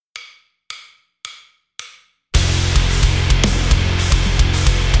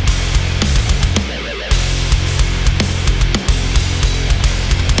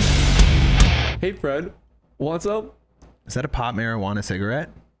Hey, Fred. Want some? Is that a pot marijuana cigarette?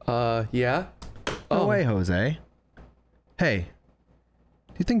 Yeah. No way, Jose. Hey,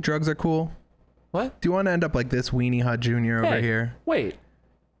 do you think drugs are cool? What? Do you want to end up like this Weenie Hut Jr. over Hey, here? Wait.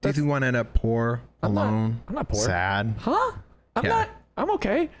 Do you want to end up poor, alone, I'm not poor. sad? Huh? I'm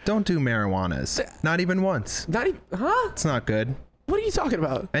okay. Don't do marijuanas. Not even once. Not even, huh? It's not good. What are you talking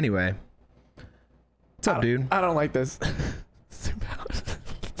about? Anyway. What's up, dude? I don't like this.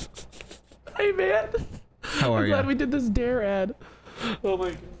 Hey, man. How are I'm glad you? we did this dare ad. Oh, my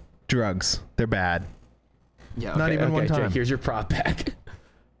God. Drugs. They're bad. Yeah, Not even one time. Jake, here's your prop back.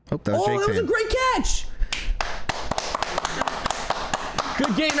 Oh, that was Jake's that was hand. a great catch.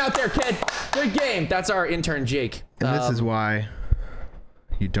 Good game out there, kid. Good game. That's our intern, Jake. And this is why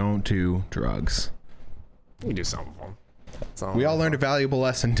you don't do drugs. You do some of them. We all learned a valuable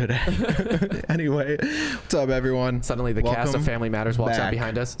lesson today. Anyway, what's up, everyone? Suddenly the cast of Welcome Family Matters walks out back.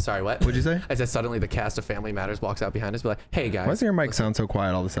 behind us. Sorry, what? What'd you say? I said suddenly the cast of Family Matters walks out behind us. Be like, hey, guys. Why does your mic sound so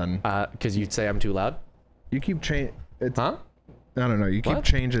quiet all of a sudden? Because you'd say I'm too loud. You keep changing. Huh? I don't know. You keep What?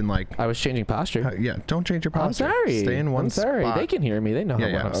 changing like. I was changing posture. Yeah, don't change your posture. I'm sorry. Stay in one I'm sorry. spot. They can hear me. They know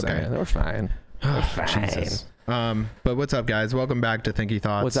Yeah, what I'm okay. saying. They're fine. They're fine. Jesus. But what's up, guys? Welcome back to Thinky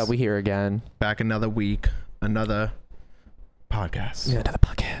Thoughts. What's up? We here again. Back another week, another podcast. Yeah, another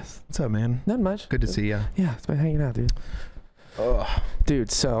podcast. What's up, man? Not much. Good to see you. Yeah, it's been hanging out, dude. Ugh.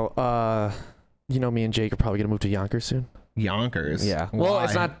 Dude, so you know, me and Jake are probably gonna move to Yonkers soon. Yonkers. Yeah. Well,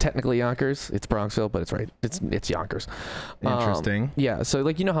 it's Why? not technically Yonkers. It's Bronxville, but it's right. It's Yonkers. Interesting. Yeah. So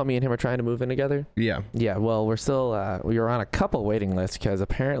like, you know how me and him are trying to move in together? Yeah. Yeah. Well, we're still we are on a couple waiting lists because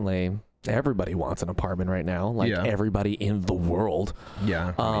apparently everybody wants an apartment right now. Like Yeah. everybody in the world.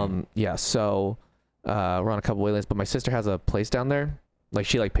 Yeah. I mean, Yeah. So we're on a couple wait lists, but my sister has a place down there. Like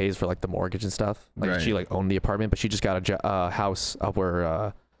she like pays for like the mortgage and stuff. Like Right. she like owned the apartment, but she just got a house up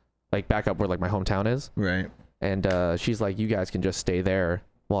where like back up where like my hometown is. right. And she's like, you guys can just stay there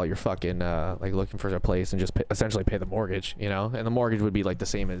while you're fucking like looking for a place and just essentially pay the mortgage, you know? And the mortgage would be like the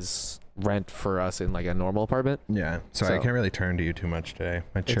same as rent for us in like a normal apartment. Yeah. So I can't really turn to you too much today.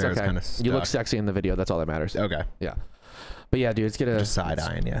 My It's chair is okay. kind of stuck. You look sexy in the video. That's all that matters. Okay. Yeah. But yeah, dude, let's get a Just side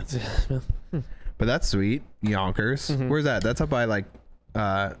eyeing, yeah. But that's sweet. Yonkers. Mhm. Where's that? That's up by like,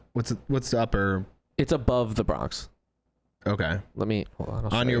 what's the upper? It's above the Bronx. Okay. Let me hold on.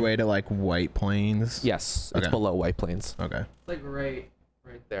 I'll On show your you. way to like White Plains. Yes, it's Okay. below White Plains. Okay. Like right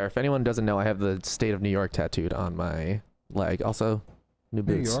there. If anyone doesn't know, I have the state of New York tattooed on my leg. Also, new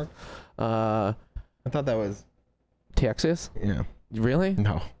New boots. York. Uh, I thought that was. Texas. Yeah. Really?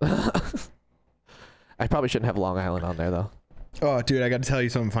 No. I probably shouldn't have Long Island on there though. Oh, dude, I got to tell you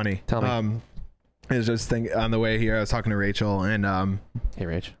something funny. Tell me. I was just thinking on the way here. I was talking to Rachel, and Hey,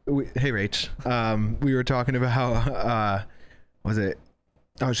 Rach. hey, Rach. We were talking about how was it?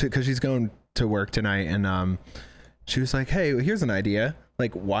 Oh, because she's going to work tonight, and she was like, "Hey, here's an idea.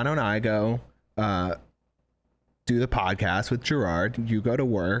 Like, why don't I go do the podcast with Gerard? You go to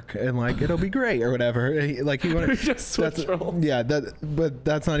work, and like it'll be great or whatever." Like you want We to just switched roles. yeah, but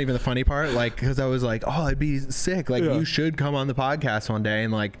that's not even the funny part. Like, because I was like, "Oh, I'd be sick. Like, Yeah. you should come on the podcast one day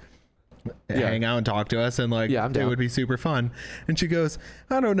and like." Yeah. Hang out and talk to us, and like Yeah, I'm it down. would be super fun. And she goes,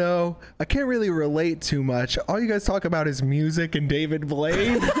 I don't know, I can't really relate too much. All you guys talk about is music and David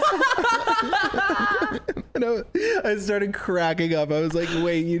Blaine. And I started cracking up. I was like,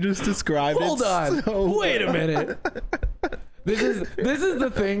 wait, you just described Hold it on. so Wait a minute. This is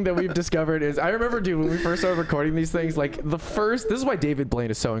the thing that we've discovered is I remember, dude, when we first started recording these things, like this is why David Blaine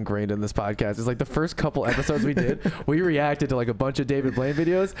is so ingrained in this podcast. It's like the first couple episodes we did, we reacted to like a bunch of David Blaine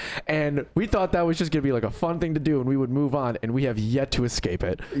videos, and we thought that was just gonna be like a fun thing to do, and we would move on, and we have yet to escape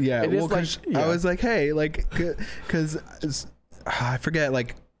it. Yeah, It well, is like, 'cause yeah. I was like, hey, like, because I forget,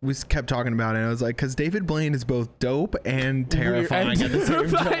 like, we kept talking about it. And I was like, because David Blaine is both dope and terrifying at the same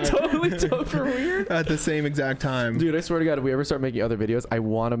time. Totally super weird. At the same exact time. Dude, I swear to God, if we ever start making other videos, I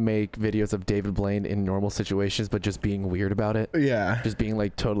want to make videos of David Blaine in normal situations, but just being weird about it. Yeah. Just being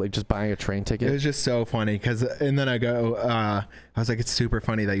like totally just buying a train It ticket. was just so funny because, and then I go, I was like, it's super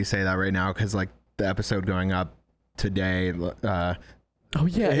funny that you say that right now because, like, the episode going up today, Oh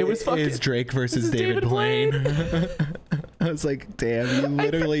yeah, it was fucking. is Drake versus This is David David Blaine. I was like, damn, you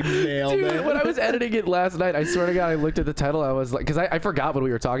literally nailed Dude, it. when I was editing it last night, I swear to God, I looked at the title. I was like, because I forgot what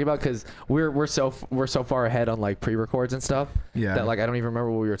we were talking about because we're so far ahead on like pre-records and stuff Yeah. that like I don't even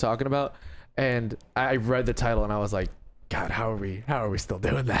remember what we were talking about. And I read the title and I was like, God, how are we still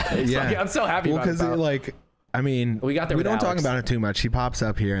doing that? It's Yeah. like, I'm so happy Well, about because it. like, I mean, We got there we with don't talk Alex. about it too much. He pops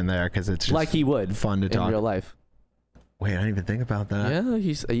up here and there because it's just Like he would fun to in talk. real life. Wait, I didn't even think about that. Yeah,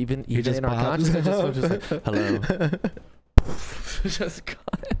 he's even just in our pops consciousness, just up. like, hello. Just gone.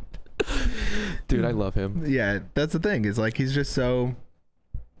 Dude, I love him. Yeah, that's the thing. Is like he's just so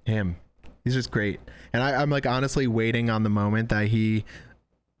him. He's just great. And I'm like honestly waiting on the moment that he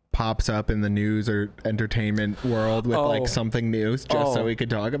pops up in the news or entertainment world with like something new just so we could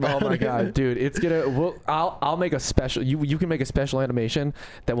talk about Oh my it. god, dude, it's gonna. I'll make a special. You can make a special animation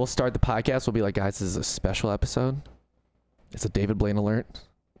that will start the podcast. We'll be like, guys, this is a special episode. It's a David Blaine alert.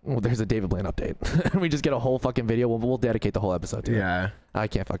 Well, there's a David Blaine update. And we just get a whole fucking video. We'll dedicate the whole episode to it. Yeah, I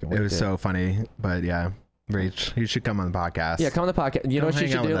can't fucking wait. it was dude. so funny. But yeah, Rach, you should come on the podcast. Yeah, come on the podcast. You know Come what you hang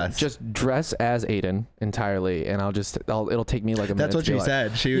should out with do? us. Just dress as Aiden entirely, and it'll take me like a minute. That's what to be she like,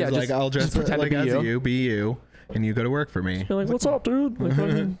 said. She Yeah, was like, just- I'll just dress pretend to like be as you. be you, and you go to work for me. You're like, what's up, dude? Like,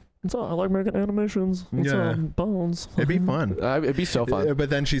 what's up? I like making animations. What's Yeah. up, Bones? It'd be fun. It'd be so fun.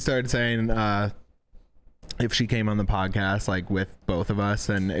 But then she started saying if she came on the podcast like with both of us,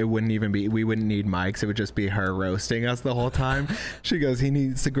 then we wouldn't need mics. It would just be her roasting us the whole time. She goes, he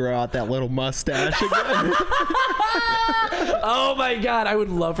needs to grow out that little mustache again. Oh my god, I would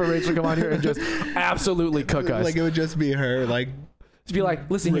love for Rachel to come on here and just absolutely cook us. Like it would just be her like Just be like,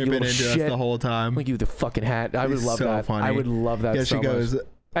 listen, you ripping little into us shit. the whole time. Like you the fucking hat. I would It's love so that. funny. I would love that Yeah, so she goes much.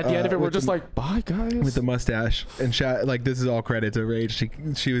 At the end of it, we're with just the- like, bye guys. with the mustache and like this is all credit to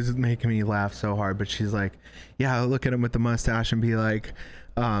Rach. She was making me laugh so hard, but she's like, yeah, I'll look at him with the mustache and be like,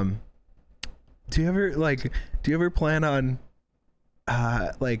 do you ever plan on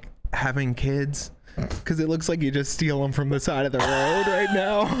like having kids? Because it looks like you just steal them from the side of the road right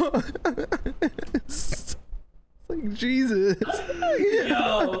now. It's like Jesus.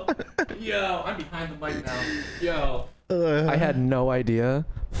 Yo, I'm behind the mic now. Yo. I I had no idea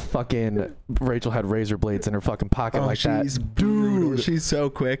fucking Rachel had razor blades in her fucking pocket like that. she's brutal. She's so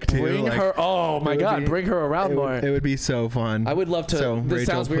quick too. Bring like, her. Oh my it would god, be- bring her around it more. would, it would be so fun. I would love to. So, This Rachel,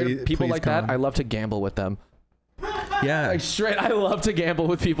 sounds weird. please- People please like that, come. I love to gamble with them. Yeah. Like straight, I love to gamble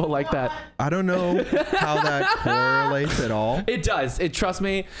with people like that. I don't know how that correlates at all. It does. Trust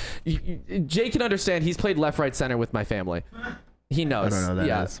me. Jay can understand. He's played left, right, center with my family. He knows. I don't know what that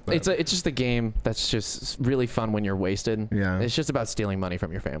yeah, is, but- it's just a game that's just really fun when you're wasted. Yeah. It's just about stealing money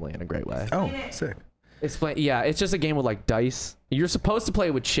from your family in a great way. Oh, sick. It's just a game with like dice. You're supposed to play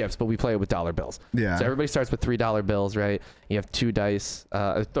it with chips, but we play it with dollar bills. Yeah. So everybody starts with $3 bills, right? You have 2 dice,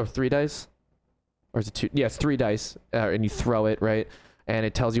 or 3 dice, or is it 2? Yeah, it's 3 dice, and you throw it, right? And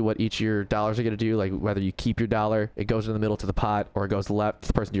it tells you what each of your dollars are gonna do, like whether you keep your dollar, it goes in the middle to the pot, or it goes left,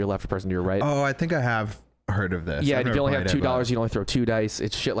 the person to your left, the person to your right. Oh, I think I have heard of this. Yeah, I've and if never you only have played it, $2, you can only throw 2 dice.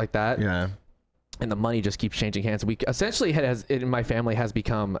 It's shit like that. but- Yeah. And the money just keeps changing hands. We essentially in my family has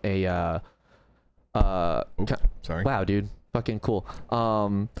become a Oops, sorry. wow, dude, fucking cool.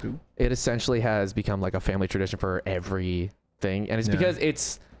 It essentially has become like a family tradition for everything, and it's Yeah.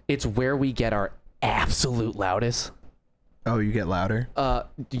 because it's where we get our absolute loudest. Oh, you get louder?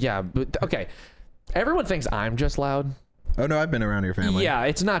 Yeah, but okay. Everyone thinks I'm just loud. Oh no, I've been around your family. Yeah,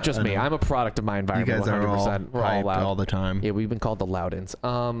 it's not just I me. know. I'm a product of my You environment. guys are all 100%. We're all hyped loud all the time. Yeah, we've been called the Loudons.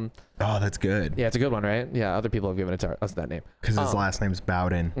 Oh, that's good. Yeah, it's a good one, right? Yeah, other people have given it to us that name. Because his last name's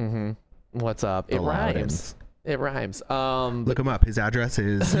Bowden. Mm-hmm. What's up? The It rhymes. Loudons. It rhymes. Look him up. His address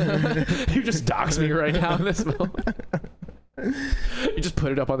is. You just dox me right now in this moment. You just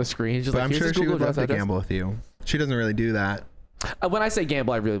put it up on the screen. Just But like, I'm here's sure his she Google would love address. to gamble with you. She doesn't really do that. When I say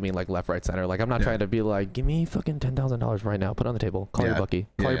gamble, I really mean like left, right, center. Like I'm not Yeah. trying to be like, give me fucking $10,000 right now. Put it on the table. Call your Yeah. bookie. Call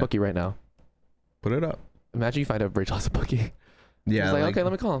Yeah, your yeah. bookie right now. Put it up. Imagine you find out Rachel has a bookie. Yeah. He's like, okay,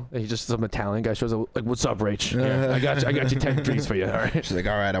 let me call him. And he's just some Italian guy shows up like, what's up, Rach? Yeah, I got you 10 drinks for you. All right. She's like,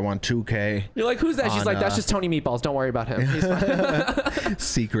 all right, I want 2K. You're like, who's that? She's On, like, that's just Tony Meatballs. Don't worry about him. He's fine.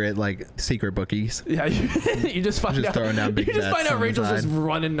 secret bookies. Yeah, you just find Just out. throwing down big You just bets find out on the Rachel's just side.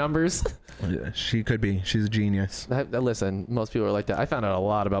 running numbers. Yeah, she could be. She's a genius. Listen, most people are like that. I found out a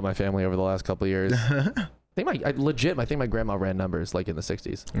lot about my family over the last couple of years. I think my grandma ran numbers like in the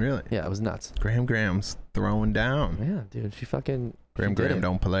 60s. Really? Yeah, it was nuts. Graham's throwing down. Yeah, dude, she fucking Graham did it.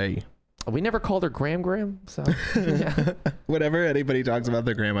 don't play. We never called her Graham, so yeah. Whenever anybody talks about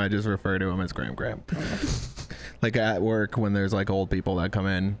their grandma, I just refer to him as Graham. Like at work when there's like old people that come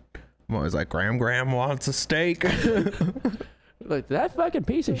in, I'm always like, Graham wants a steak. Like that fucking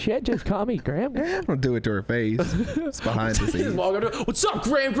piece of shit just call me Graham. Don't do it to her face. It's behind the Just scenes. walk up to her, what's up,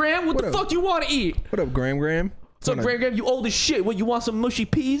 Graham? What the up? fuck you want to eat? What up, Graham? What's up, Graham? You old as shit. What, you want some mushy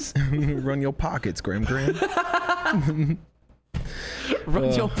peas? Run your pockets, Graham.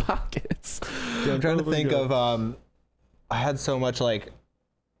 Run your pockets. Dude, I'm trying Oh to my think God. of I had so much like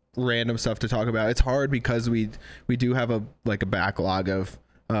random stuff to talk about. It's hard because we do have a backlog of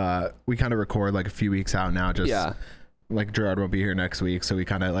we kind of record like a few weeks out now, just Yeah. like Gerard won't be here next week, so we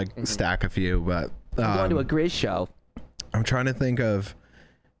kind of like stack a few, but I'm going to a great show. I'm trying to think of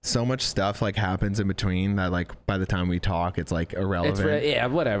so much stuff like happens in between that like by the time we talk, it's like irrelevant. Yeah,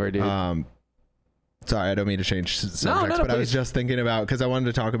 whatever, dude. Sorry, I don't mean to change subjects, but I was please. just thinking about, because I wanted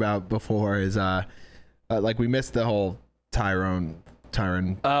to talk about before is like we missed the whole Tyron.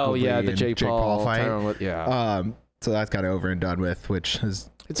 Oh Woodley yeah, the and Jake Paul fight. yeah. So that's kind of over and done with, which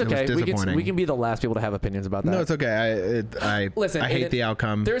is It's it was okay. disappointing. We can be the last people to have opinions about that. No, it's okay. Listen, I hate the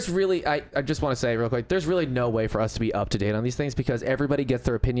outcome. There's really, I just want to say real quick, there's really no way for us to be up to date on these things because everybody gets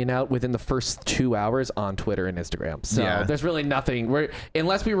their opinion out within the first 2 hours on Twitter and Instagram. So Yeah. there's really nothing.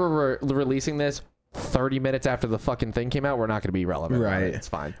 Unless we were releasing this 30 minutes after the fucking thing came out, we're not going to be relevant. Right. It's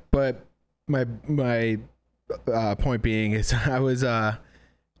fine. But my point being is I was I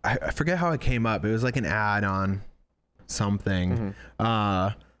forget how it came up. It was like an ad on something.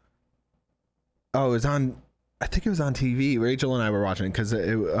 Mhm. It was on, I think it was on TV. Rachel and I were watching it because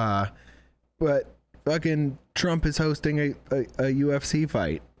but fucking Trump is hosting a UFC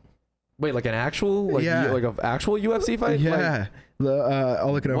fight. Wait, like an actual, like, Yeah. like an actual UFC fight? Yeah.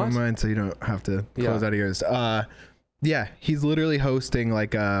 I'll look it up What? on mine so you don't have to close Yeah. out of yours. Yeah, he's literally hosting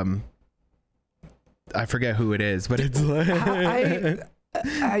like I forget who it is, but it's like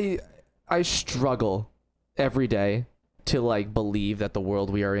I struggle every day to like believe that the world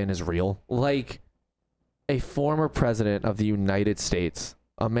we are in is real. Like a former president of the United States,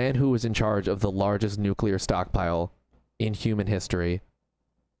 a man who was in charge of the largest nuclear stockpile in human history,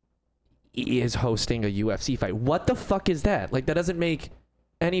 is hosting a UFC fight. What the fuck is that? Like that doesn't make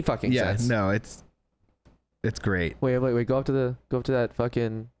any fucking sense. No, it's great. Wait, go up to that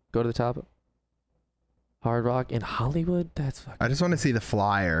fucking, go to the top. Hard Rock in Hollywood? That's fucking. I just want to see the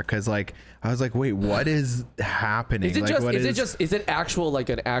flyer because like I was like, wait, what is happening? Is it like, just? what Is it actual like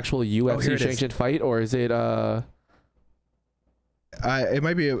an actual here UFC it is. sanctioned fight, or is it? It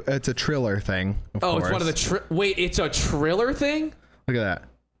might be. It's a Triller thing. Of course. It's one of the. Wait, it's a Triller thing. Look at that.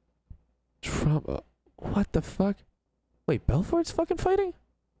 Trump. What the fuck? Wait, Belfort's fucking fighting.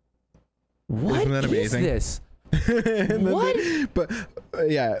 What Isn't that is amazing? this? And then What? but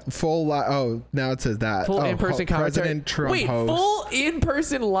yeah, now it says that. Full in-person commentary. President Trump Wait, hosts. full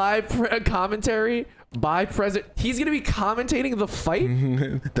in-person live commentary by President. He's gonna be commentating the fight.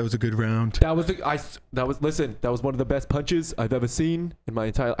 That was a good round. That was listen. That was one of the best punches I've ever seen in my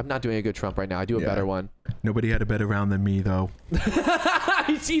entire. I'm not doing a good Trump right now. I do a Yeah. better one. Nobody had a better round than me though.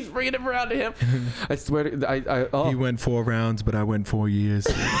 He's bringing it around to him. I swear to He went 4 rounds, but I went 4 years.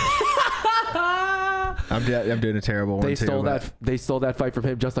 I'm doing a terrible one They too. stole but that. They stole that fight from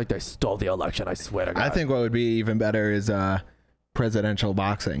him, just like they stole the election. I swear to God. I think what would be even better is presidential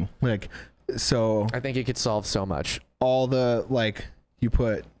boxing. Like, so I think it could solve so much. all the like you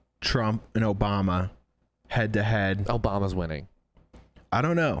put Trump and Obama head to head. Obama's winning. I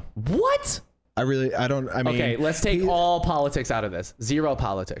don't know. What? I don't. I mean, Okay, let's take all politics out of this. Zero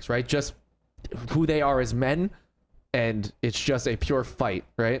politics, right? Just who they are as men, and it's just a pure fight,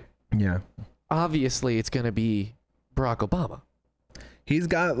 right? Yeah. Obviously, it's gonna be Barack Obama. He's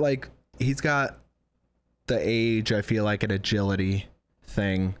got the age, I feel like, an agility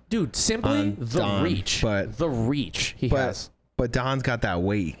thing. Dude, simply the Don, reach. but- The reach he but- has. But Don's got that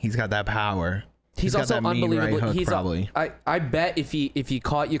weight. He's got that power. He's got also that mean unbelievably. right hook, He's probably. I bet if he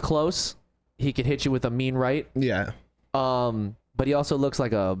caught you close, he could hit you with a mean right. Yeah. But he also looks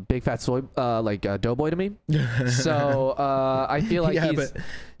like a big fat soy, like a doughboy to me. So I feel like Yeah,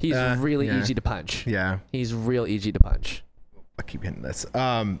 he's really yeah. easy to punch. Yeah. He's real easy to punch. I keep hitting this.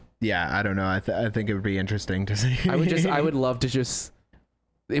 Yeah, I don't know. I think it would be interesting to see. I would love to just.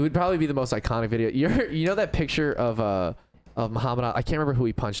 It would probably be the most iconic video. You know that picture of Muhammad Ali? I can't remember who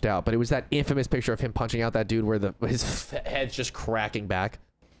he punched out, but it was that infamous picture of him punching out that dude where his head's just cracking back.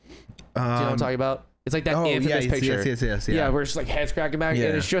 Do you know what I'm talking about? It's like that infamous picture. Yes. Yeah, where it's just like heads cracking back, Yeah.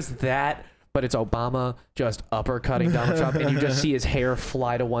 and it's just that, but it's Obama just uppercutting Donald Trump, and you just see his hair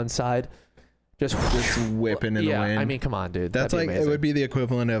fly to one side, just whipping in the wind. I mean, come on, dude. That's That'd like be amazing. it would be the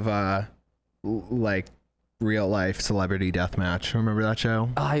equivalent of like real life celebrity deathmatch. Remember that show?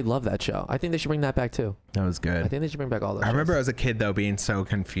 I love that show. I think they should bring that back too. That was I good. think they should bring back all those. I remember shows. as a kid though being so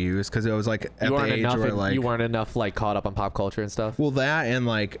confused because it was like at you the weren't age enough. where like You weren't enough like caught up on pop culture and stuff. well that and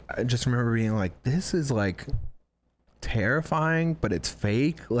like I just remember being like this is like terrifying but it's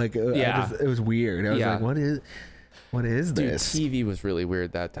fake. Like Yeah. it was weird. I was Yeah. like what is Dude, this? TV was really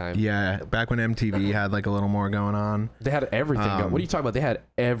weird that time. Yeah, back when MTV had like a little more going on. They had everything going. What are you talking about? They had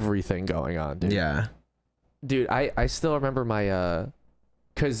everything going on, dude. Yeah. Dude, I still remember my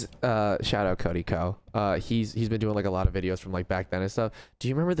cause shout out Cody Co. He's been doing like a lot of videos from like back then and stuff. Do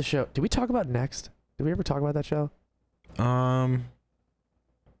you remember the show? Did we talk about Next? Did we ever talk about that show? I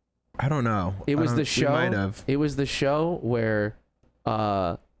don't know. It was the We show. might have. It was the show where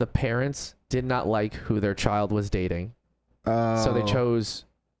the the parents did not like who their child was dating, Oh. so they chose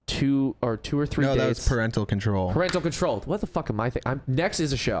two or three No, dates. that was parental control. Parental control. What the fuck am I thinking? Next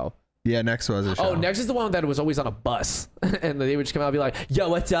is a show. Yeah, Next was a show. Oh, Next is the one that was always on a bus. And they would just come out and be like, yo,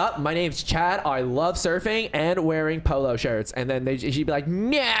 what's up? My name's Chad. I love surfing and wearing polo shirts. And then she'd be like,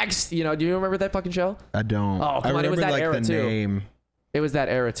 next. You know, do you remember that fucking show? I don't. Oh, come I on, it was remember that like era the too. name. It was that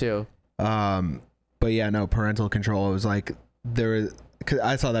era too. But yeah, no, parental control. It was like there was. Cause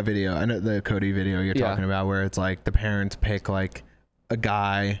I saw that video. I know the Cody video you're talking about, where it's like the parents pick like a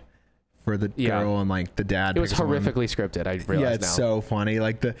guy for the girl and like the dad. It was picks one. horrifically scripted. I realize Yeah, it's now. so funny.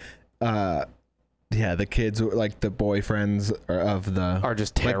 Like the kids, like the boyfriends of the Are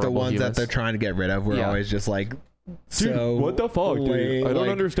just terrible like the ones humans. that they're trying to get rid of. Were always just like, so what the fuck, dude? lame, I don't like-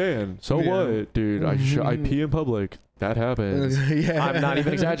 understand. So Yeah. what, dude? I pee in public. That happens. yeah, I'm not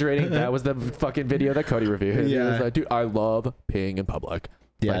even exaggerating. That was the fucking video that Cody reviewed. He was Yeah. like, dude, I love peeing in public.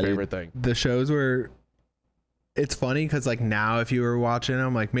 Yeah, My dude. favorite thing. The shows were. It's funny because like now, if you were watching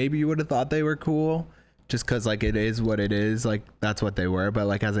them, like maybe you would have thought they were cool, just because like it is what it is. Like that's what they were. But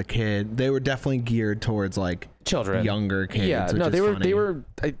like as a kid, they were definitely geared towards like Children. younger kids. Yeah, which no, is they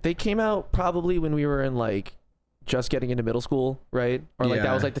funny. they came out probably when we were in like just getting into middle school, right? Or like that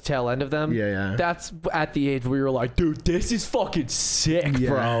Yeah. was like the tail end of them. Yeah, yeah. That's at the age where we were like, dude, this is fucking sick, Yeah.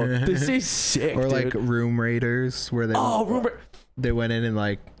 bro. This is sick, Or dude. like Room Raiders, where they they went in and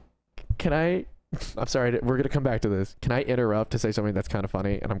like Can I? I'm sorry. We're gonna come back to this. Can I interrupt to say something that's kind of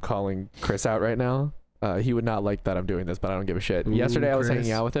funny? And I'm calling Chris out right now. He would not like that I'm doing this, but I don't give a shit. Ooh, Yesterday I was Chris.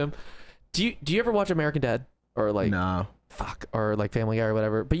 hanging out with him. Do you ever watch American Dad or like no. or like Family Guy or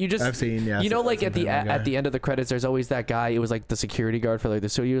whatever? But you just I've seen you know like at the end of the credits, there's always that guy. It was like the security guard for like the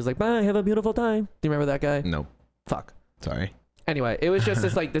studio. He was like, "Bye, have a beautiful time." Do you remember that guy? Nope. Fuck. Sorry. Anyway, it was just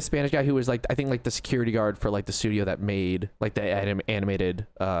this Spanish guy who was like I think like the security guard for like the studio that made like the animated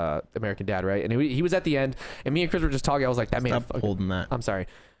American Dad, right? And he was at the end, and me and Chris were just talking. I was like, "That man." Stop holding that. I'm sorry.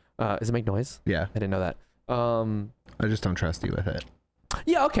 Does it make noise? Yeah. I didn't know that. I just don't trust you with it.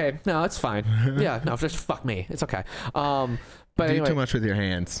 Yeah. Okay. No, it's fine. Yeah. No, just fuck me. It's okay. But Do anyway. too much with your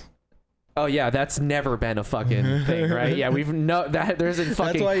hands. Oh yeah, that's never been a fucking thing, right? Yeah, we've no that there's in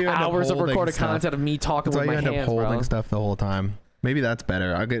fucking why you end up hours of holding recorded stuff. content of me talking That's why with you my end up hands, holding bro. stuff the whole time. Maybe that's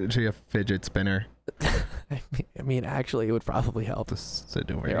better. I'll get you a fidget spinner. I mean, actually, it would probably help. Just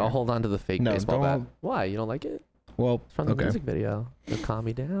sit over Here, here. I'll hold on to the fake No, baseball don't bat. hold- Why? You don't like it? Well, It's from the okay. music video. It'll calm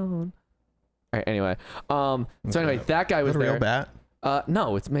me down. All right. Anyway. So Okay. anyway, that guy Is was that a real there. bat?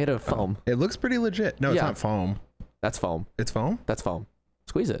 No, it's made of foam. It looks pretty legit. No, it's Yeah. not foam. That's foam. It's foam? That's foam.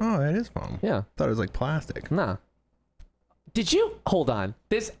 Squeeze it. Oh, it is foam. Yeah. Thought it was like plastic. Nah. Did you hold on?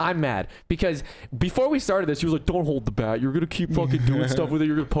 I'm mad because before we started this, he was like, "Don't hold the bat. You're gonna keep fucking doing stuff with it.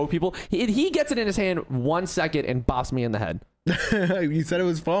 You're gonna poke people." He gets it in his hand 1 second and bops me in the head. You said it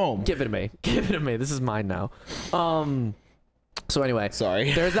was foam. Give it to me. Give it to me. This is mine now. So anyway,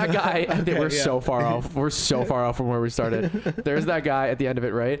 Sorry. there's that guy. I think Okay, we're yeah. so far off. We're so far off from where we started. There's that guy at the end of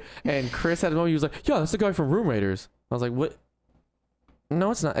it, right? And Chris had a moment. He was like, "Yeah, that's the guy from Room Raiders." I was like, "What?"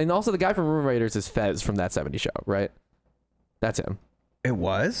 No, it's not. And also, the guy from Room Raiders is Fez from That 70s Show, right? That's him. It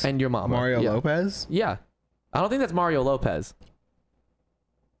was? And your mama. Mario Yeah. Lopez? Yeah. I don't think that's Mario Lopez.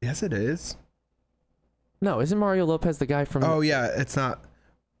 Yes, it is. No, isn't Mario Lopez the guy from... Oh, yeah. It's not.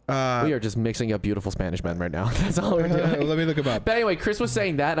 We are just mixing up beautiful Spanish men right now. That's all we're doing. Let me look him up. But anyway, Chris was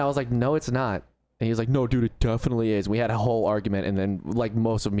saying that, and I was like, no, it's not. And he was like, no, dude, it definitely is. We had a whole argument, and then, like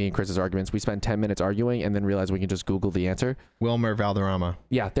most of me and Chris's arguments, we spent 10 minutes arguing and then realized we can just Google the answer. Wilmer Valderrama.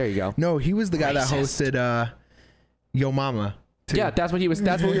 Yeah, there you go. No, he was the guy that Racist. hosted Yo Mama. too. Yeah, that's what we were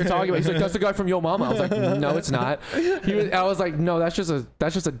talking about. He's like, that's the guy from Yo Mama. I was like, no, it's not. I was like, no, that's just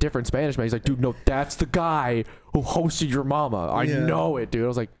a different Spanish man. He's like, dude, no, that's the guy who hosted Your Mama. I Yeah. know it, dude. I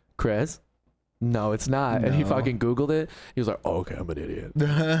was like, Chris, no, it's not. And he No. fucking Googled it. He was like, oh, okay, I'm an idiot.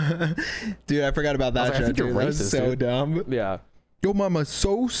 Dude, I forgot about I was that like, I show. think you're Dude. That was racist, so dude. dumb. Yeah. Yo Mama's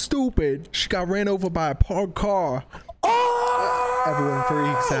so stupid. She got ran over by a parked car. Oh! Everyone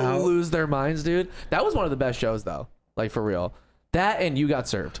freaks out. Lose their minds, dude. That was one of the best shows, though. Like, for real. That and You Got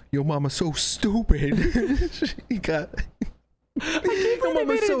Served. Yo Mama's so stupid. She got. Yo they Mama's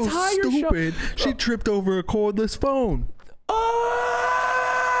made an so entire show- stupid. She tripped over a cordless phone.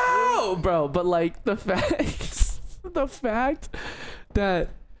 Oh, bro, but like the fact that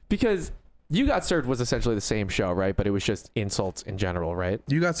because You Got Served was essentially the same show, right? But it was just insults in general, right?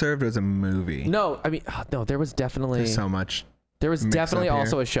 You Got Served as a movie. No, I mean, no, there was definitely There's so much. mix definitely up here.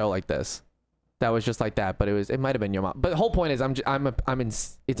 also a show like this that was just like that, but it might have been Yo Mama. But the whole point is, I'm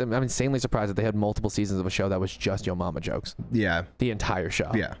insanely surprised that they had multiple seasons of a show that was just Yo Mama jokes, Yeah. the entire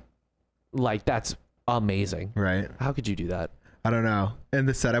show. Yeah. Like that's amazing. Right. How could you do that? I don't know. And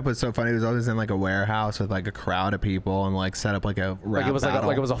the setup was so funny. It was always in like a warehouse with like a crowd of people and like set up like a rap Like it was battle.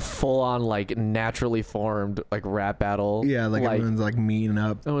 like it was a full on like naturally formed like rap battle. Yeah, like everyone's like meeting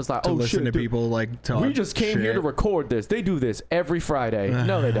up it was like, to oh listen shit, to dude, people like talk we just came here to shit. record this. They do this every Friday.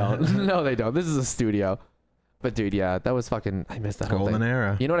 No, they don't. No, they don't. This is a studio. But dude, yeah, that was fucking. I missed that whole Golden thing.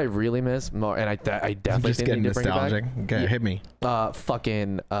 era. You know what I really miss more, and I I'm definitely just think getting they need to bring it back. nostalgic. Okay, Yeah. hit me. Oh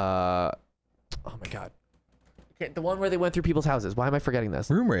my god, okay, the one where they went through people's houses. Why am I forgetting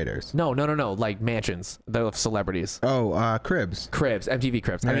this? Room Raiders. No, like mansions, the celebrities. Oh, Cribs. Cribs, MTV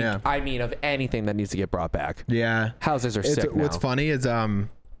Cribs. Yeah, I mean, of anything that needs to get brought back. Yeah. Houses are sick now. What's funny is a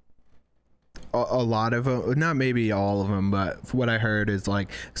lot of them, not maybe all of them, but what I heard is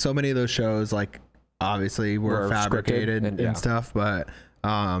like so many of those shows like obviously were Were fabricated scripted and stuff, but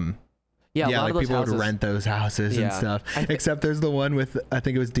Yeah, a lot like of those people houses, would rent those houses and Yeah. stuff. Except there's the one with I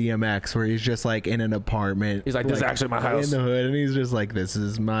think it was DMX where he's just like in an apartment. He's like, "This is actually my house." in the hood, and he's just like, "This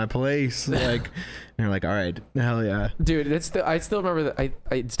is my place." Like, and you're like, "All right, hell yeah." Dude, I still remember that.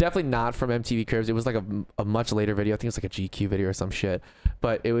 It's definitely not from MTV Cribs. It was like a much later video. I think it was like a GQ video or some shit.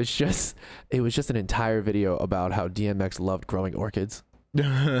 But it was just an entire video about how DMX loved growing orchids.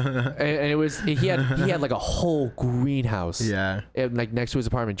 And it was he had like a whole greenhouse. Yeah, And like next to his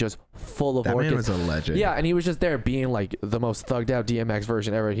apartment, just full of that man orchids. was a legend. Yeah, and he was just there being like the most thugged out DMX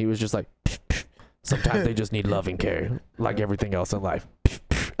version ever. He was just like, sometimes they just need love and care, like everything else in life.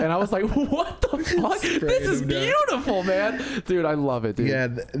 And I was like, what the fuck? This is him down. beautiful, man. Dude, I love it, dude. Yeah,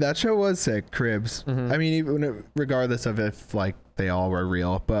 that show was sick. Cribs. Mhm. I mean, even regardless of if like they all were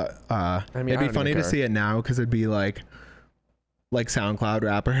real, but mean, I it'd don't be even funny to care. see it now because it'd be like SoundCloud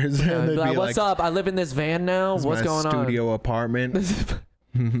rappers. Yeah, and they'd like, be what's up? I live in this van now. "This is What's my going studio apartment.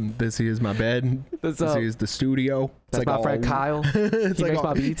 This is my bed. What's This up? is the studio." It's That's like my friend all- Kyle. it's He like makes all,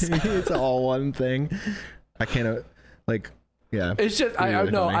 my beats. It's all one thing. I can't yeah. It's just, I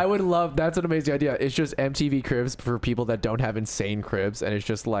Really know, funny. I would love, that's an amazing idea. It's just MTV Cribs for people that don't have insane cribs, and it's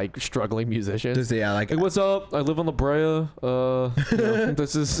just like struggling musicians. Just yeah, like Hey, what's up? I live on La Brea.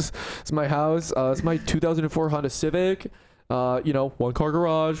 This is my house. It's my 2004 Honda Civic. One car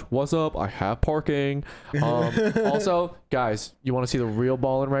garage. What's up? I have parking. Also, guys, you want to see the real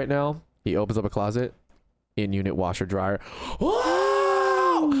ballin' right now? He opens up a closet, in-unit washer dryer.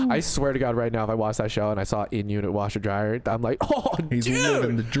 Whoa! I swear to God, right now, if I watch that show and I saw in-unit washer dryer, I'm like, oh, he's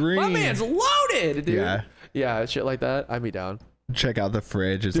living the dude, dream. my man's loaded, dude. Yeah. Yeah, shit like that. I'd be down. Check out the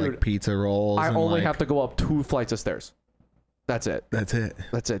fridge. It's Dude, like pizza rolls. I and only like, have to go up 2 flights of stairs. That's it. That's it.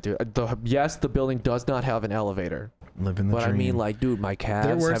 That's it, dude. Yes, the building does not have an elevator, Living the but dream. I mean, like, dude, my there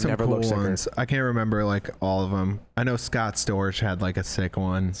calves were have some never cool looked sicker. ones. I can't remember like all of them. I know Scott Storch had like a sick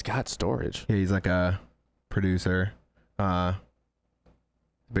one. Scott Storage. Yeah, he's like a producer,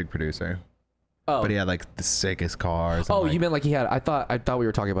 big producer. Oh, But he had like the sickest cars. and, oh, like, you meant like he had? I thought we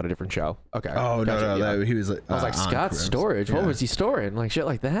were talking about a different show. Okay. Oh Gotcha, no, yeah. he was. Like, I was like, on Scott Cribs. Storage. What Yeah. was he storing? Like shit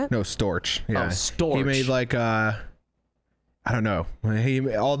like that? No, Storch. Yeah, Oh, Storch. he made like I don't know.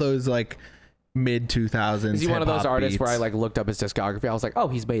 He all those like mid 2000s. Is he one of those hip-hop artists where I beats. like looked up his discography? I was like, oh,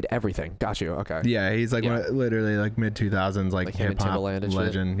 he's made everything. Got you. Okay. Yeah, he's like Yeah. literally like mid 2000s like Like him and hip hop Timbaland and shit.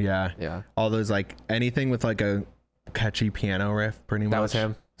 legend. Yeah, Yeah. all those like anything with like a catchy piano riff. Pretty much. That was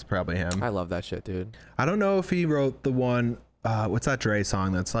him. It's probably him. I love that shit, dude. I don't know if he wrote the one. What's that Dre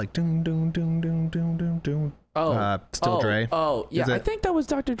song that's like doom doom doom doom doom doom doom? Oh. Still Dre. Oh, yeah. Is I it- think that was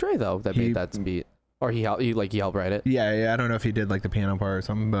Dr. Dre though that He- made that beat, or he helped write it. Yeah. I don't know if he did like the piano part or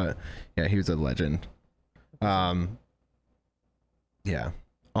something, but yeah, he was a legend. Yeah,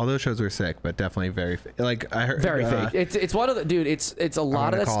 all those shows were sick, but definitely very like I heard Very fake. It's one of the dude. It's a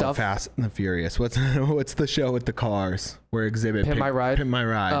lot of that stuff. Fast and the Furious. What's the show with the cars where Exhibit Pimp My Ride? Pimp My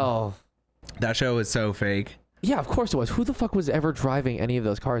Ride. Oh. That show is so fake. Yeah, of course it was. Who the fuck was ever driving any of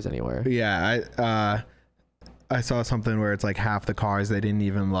those cars anywhere? Yeah, I saw something where it's like half the cars they didn't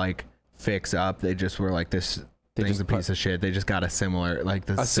even like fix up. They just were like this They thing's just a piece of shit. They just got a similar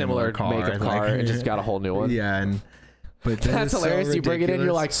car, make of car and just got a whole new one. Yeah, but that That's is so hilarious. You bring it in, you're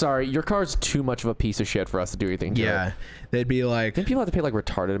ridiculous. like, sorry, your car's too much of a piece of shit for us to do anything to it. yeah, they'd be like, Then people have to pay like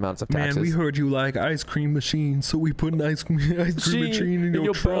retarded amounts of taxes. man, we heard you like ice cream machines, so we put an ice cream machine in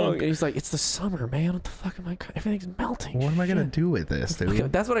your bug. trunk. And he's like, it's the summer, man. What the fuck am I? Everything's melting. What am I gonna Shit. do with this,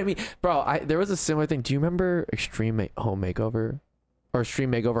 dude? That's what I mean, bro. There was a similar thing. Do you remember Extreme Home Makeover or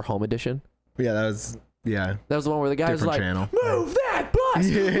Extreme Makeover Home Edition? Yeah, that was That was the one where the guy was different like, channel. "Move that bus!"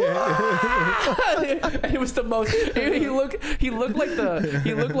 And it was the most. He looked like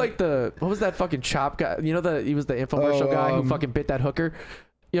the. What was that fucking chop guy? You know he was the infomercial guy who fucking bit that hooker.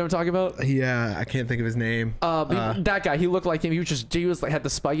 You know what I'm talking about? Yeah, I can't think of his name. That guy, he looked like him. He was like had the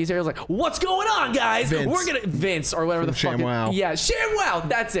spiky hair. He was like, "What's going on, guys? Vince. We're gonna Vince or whatever the fuck." Yeah, ShamWow.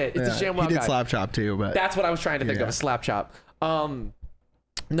 That's it. It's a ShamWow He did guy. Slap Chop too, but That's what I was trying to think of. A slap chop.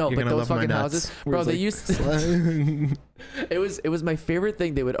 No, You're but gonna those love my fucking nuts. houses, Where bro. it's They like- used. To, it was my favorite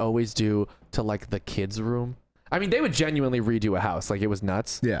thing they would always do to like the kids' room. I mean, they would genuinely redo a house. Like it was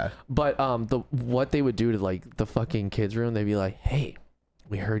nuts. Yeah. But what they would do to like the fucking kids' room, they'd be like, "Hey,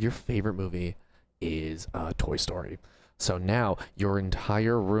 we heard your favorite movie is Toy Story. So now your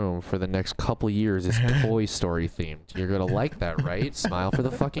entire room for the next couple years is Toy Story themed. You're gonna like that, right? Smile for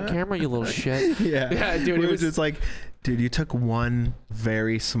the fucking camera, you little shit." Yeah, dude. It It was was just like, dude, you took one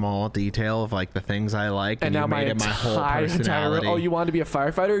very small detail of like the things I like, and you now made it my whole entire personality. oh, you want to be a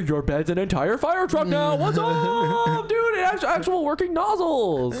firefighter? Your bed's an entire fire truck now. What's up, dude? It has actual working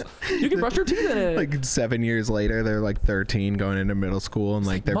nozzles. You can brush your teeth in it. Like 7 years later, they're like 13, going into middle school, and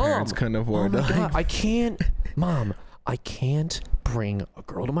like their Mom, parents couldn't afford. Oh my to, God, like, I can't, Mom. I can't bring a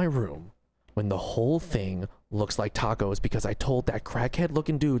girl to my room when the whole thing looks like tacos because I told that crackhead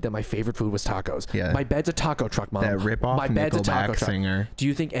looking dude that my favorite food was tacos. Yeah. My bed's a taco truck, Mom. that rip-off My bed's a taco Nickelback truck. singer. Do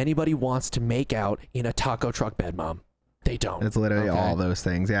you think anybody wants to make out in a taco truck bed, Mom? They don't. It's literally Okay. all those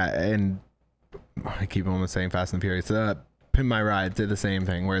things. Yeah, and I keep almost saying Fast and Furious. Pin My Ride did the same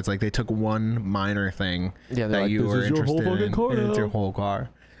thing, where it's like they took one minor thing Yeah, they're that like, you "This were is your whole interested fucking in, car and it's now." your whole car.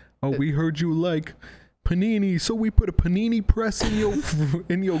 Oh, we heard you like panini, so we put a panini press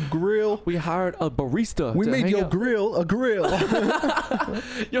in your grill. We hired a barista. We to made hang your out. grill a grill.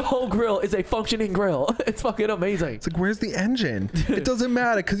 Your whole grill is a functioning grill. It's fucking amazing. It's like, where's the engine? It doesn't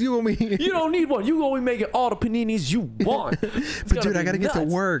matter because you only. You don't need one. You only make it all the paninis you want. But dude, I gotta get to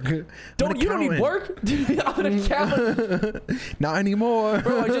work. You don't need work? I'm an accountant. Not anymore.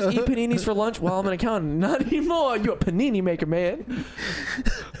 Bro, I just eat paninis for lunch while I'm an accountant. Not anymore. You're a panini maker, man.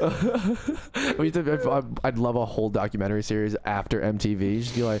 I'd love a whole documentary series after MTV.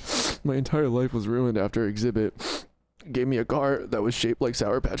 Just be like, my entire life was ruined after Exhibit gave me a car that was shaped like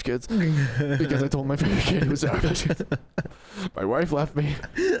Sour Patch Kids because I told my favorite kid it was Sour Patch Kids. My wife left me.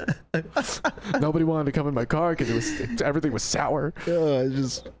 Nobody wanted to come in my car because everything was sour. It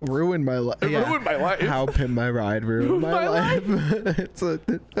just ruined my life. It ruined my life. How Pin My Ride ruined my life. It's a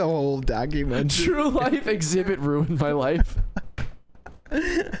whole documentary. True life Exhibit ruined my life.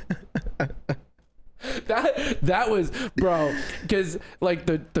 That was, bro, because like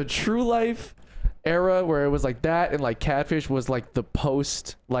the True Life era where it was like that and like Catfish was like the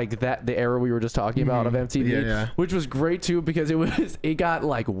post like that the era we were just talking about of MTV, Yeah. which was great too because it got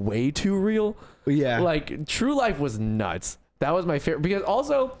like way too real. Yeah. Like True Life was nuts. That was my favorite because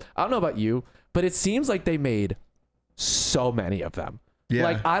also I don't know about you, but it seems like they made so many of them. Yeah.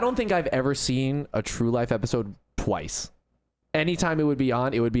 Like I don't think I've ever seen a True Life episode twice. Anytime it would be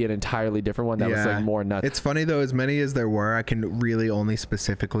on, it would be an entirely different one that was like more nuts. It's funny though, as many as there were, I can really only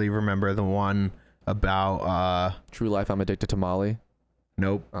specifically remember the one about True Life, I'm addicted to Molly.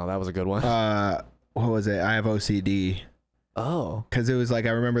 nope. Oh, that was a good one. What was it? I have OCD. Oh. Because it was like, I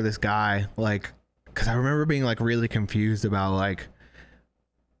remember this guy, like, because I remember being like really confused about like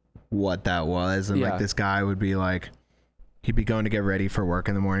what that was. And Yeah. like this guy would be like, he'd be going to get ready for work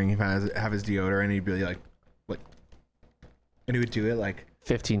in the morning. He'd have his deodorant and he'd be like, and he would do it like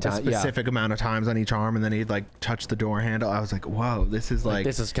 15 a times. specific amount of times on each arm, and then he'd like touch the door handle. I was like, whoa, this is like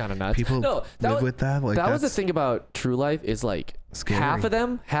this is kind of nuts. people No, live with that. Like that was the that's thing about True Life is like scary. half of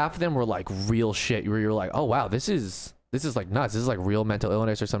them were like real shit where you're like, oh wow, this is like nuts. This is like real mental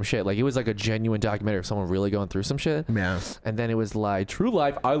illness or some shit. Like it was like a genuine documentary of someone really going through some shit. Yeah. And then it was like True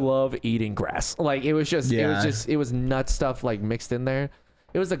Life, I love eating grass. Like it was nuts stuff like mixed in there.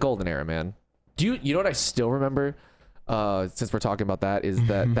 It was the golden era, man. You know what I still remember? Since we're talking about that, is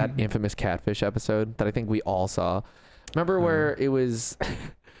that infamous Catfish episode that I think we all saw. Remember where it was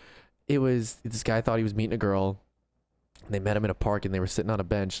this guy thought he was meeting a girl. And they met him in a park and they were sitting on a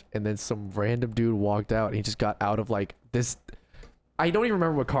bench, and then some random dude walked out and he just got out of like this. I don't even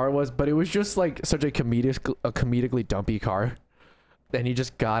remember what car it was, but it was just like such a comedically dumpy car. And he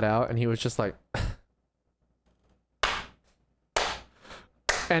just got out and he was just like,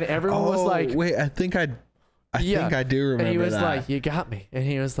 and everyone was like, wait, I think I think I do remember and he was that. like, you got me. And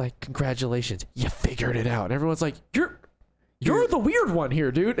he was like, congratulations, you figured it out. And everyone's like, you're the weird one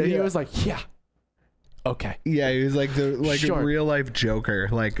here, dude. And he was like, yeah, okay. Yeah, he was like Sure. a real life Joker,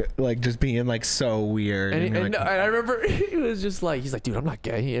 like just being like so weird. And I remember he was just like, he's like, dude, I'm not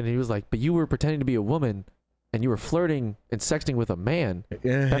gay. And he was like, but you were pretending to be a woman and you were flirting and sexting with a man,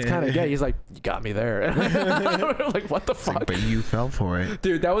 that's kind of gay. He's like, you got me there. Like, what the fuck? But you fell for it.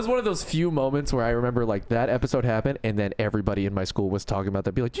 Dude, that was one of those few moments where I remember like that episode happened, and then everybody in my school was talking about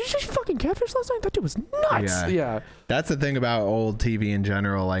that. Be like, did you just fucking catfish last night? That dude was nuts. Yeah. That's the thing about old TV in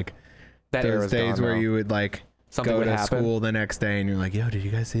general. Like, That those era's days gone where now. you would like Something go would to happen. school the next day and you're like, yo, did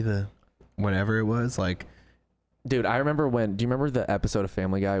you guys see the whatever it was? Like, Dude, I remember when. Do you remember the episode of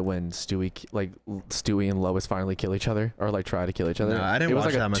Family Guy when Stewie and Lois finally kill each other or like try to kill each other? No, I didn't It was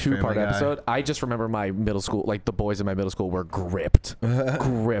watch like that a much 2-part Family Guy. episode. I just remember my middle school, like the boys in my middle school, were gripped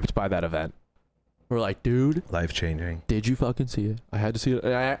by that event. We're like, dude, life changing. did you fucking see it? I had to see it.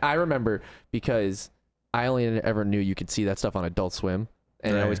 And I remember because I only ever knew you could see that stuff on Adult Swim,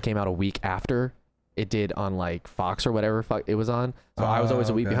 and it Right. always came out a week after it did on like Fox or whatever fuck it was on. So I was always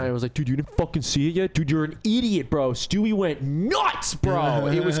a week okay. behind. I was like, dude, you didn't fucking see it yet? Dude, you're an idiot, bro. Stewie went nuts, bro.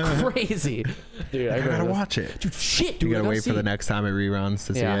 It was crazy. Dude, I remember gotta this. watch it. Dude, shit, dude. You gotta I wait see for the it. next time it reruns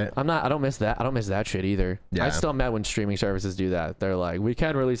to see it. I don't miss that. I don't miss that shit either. Yeah. I still mad when streaming services do that. They're like, we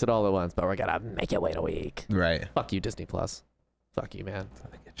can release it all at once, but we're gonna make it wait a week. Right. Fuck you, Disney Plus. Fuck you, man. That's how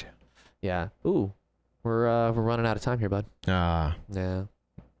they get you. Yeah. Ooh, we're running out of time here, bud. Ah, Yeah.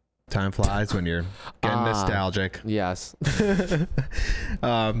 time flies when you're getting nostalgic. Yes.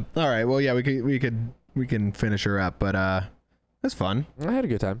 All right. Well, yeah, we can finish her up, but it's fun. I had a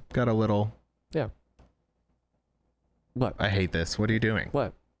good time. Got a little. What? I hate this. What are you doing?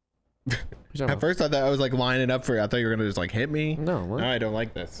 What? What you talking At about? first, I thought I was like lining up for you. I thought you were gonna just like hit me. No. What? No, I don't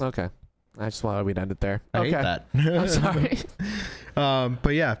like this. Okay. I just wanted we'd end it there. I Okay. hate that. I'm sorry.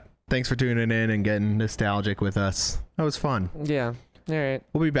 But yeah, thanks for tuning in and getting nostalgic with us. That was fun. Yeah. All right.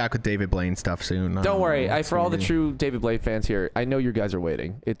 We'll be back with David Blaine stuff soon. Don't worry. It's For all the gonna be- true David Blade fans here, I know you guys are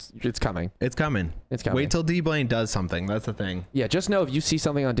waiting. It's coming. It's coming. It's coming. Wait till D Blaine does something. That's the thing. Yeah, just know if you see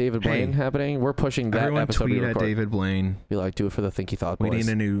something on David Blaine Hey, happening, we're pushing that Everyone episode we tweet at record. David Blaine. Be like, do it for the Thinky Thought We boys.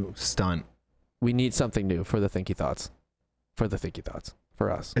 need a new stunt. We need something new for the Thinky Thoughts. For the Thinky Thoughts. For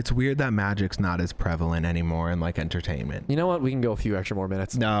us. It's weird that magic's not as prevalent anymore in like entertainment. You know what? We can go a few extra more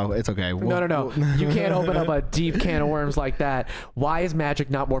minutes. No, it's okay. No. You can't open up a deep can of worms like that. Why is magic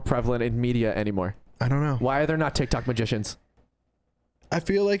not more prevalent in media anymore? I don't know. Why are there not TikTok magicians? I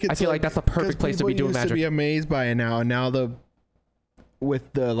feel like it's. I feel like that's the perfect 'cause place to be people doing used to magic. be amazed by it now, and now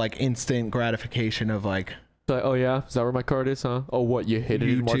with the like instant gratification of like Like, oh yeah, is that where my card is, huh? Oh, what, you hit it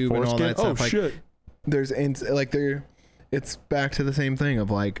in my YouTube and all foreskin? that Oh stuff, like, shit. there's it's back to the same thing of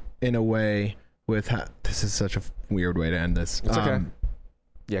like in a way with this is such a weird way to end this. It's okay.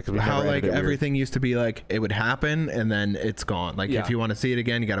 Yeah, because we How never like edited it weird. everything used to be like it would happen and then it's gone. Like Yeah. if you want to see it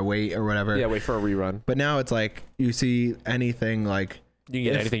again, you gotta wait or whatever. Yeah, wait for a rerun. But now it's like you see anything like You can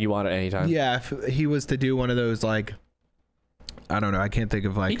get If- anything you want at any time. yeah, if he was to do one of those like I don't know, I can't think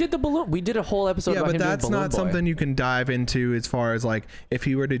of like He did the balloon. We did a whole episode yeah, about but him doing that's Balloon not Boy. something you can dive into as far as like if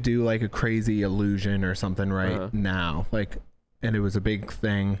he were to do like a crazy illusion or something right Uh-huh. now, like, and it was a big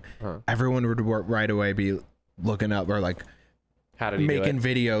thing, Huh. everyone would right away be looking up or like How did he making do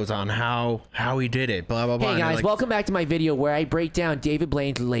it? videos on how he did it, blah blah blah. Hey And they're guys, like, welcome back to my video where I break down David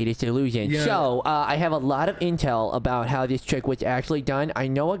Blaine's latest illusion. Yeah. So, I have a lot of intel about how this trick was actually done. I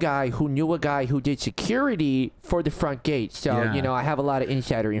know a guy who knew a guy who did security for the front gate. So, Yeah. you know, I have a lot of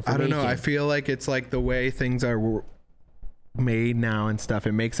insider I information. don't know. I feel like it's like the way things are made now and stuff.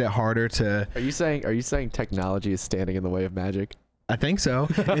 It makes it harder to. Are you saying technology is standing in the way of magic? I think so.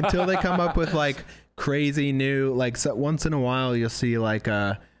 Until they come up with like crazy new, like so once in a while you'll see like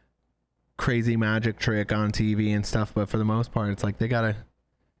a crazy magic trick on TV and stuff. But for the most part, it's like they gotta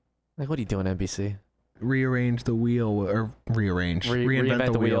Like, what are you doing, NBC? rearrange the wheel or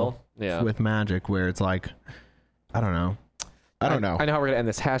reinvent the wheel Yeah. with magic. Where it's like, I don't know. I don't know. I know how we're gonna end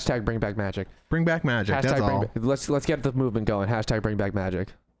this. Hashtag bring back magic. Bring back magic. Hashtag That's bring all. let's get the movement going. Hashtag bring back magic.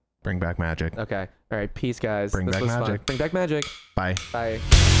 Bring back magic. Okay. All right. Peace, guys. Bring This back was fun. magic. Bring back magic. Bye. Bye.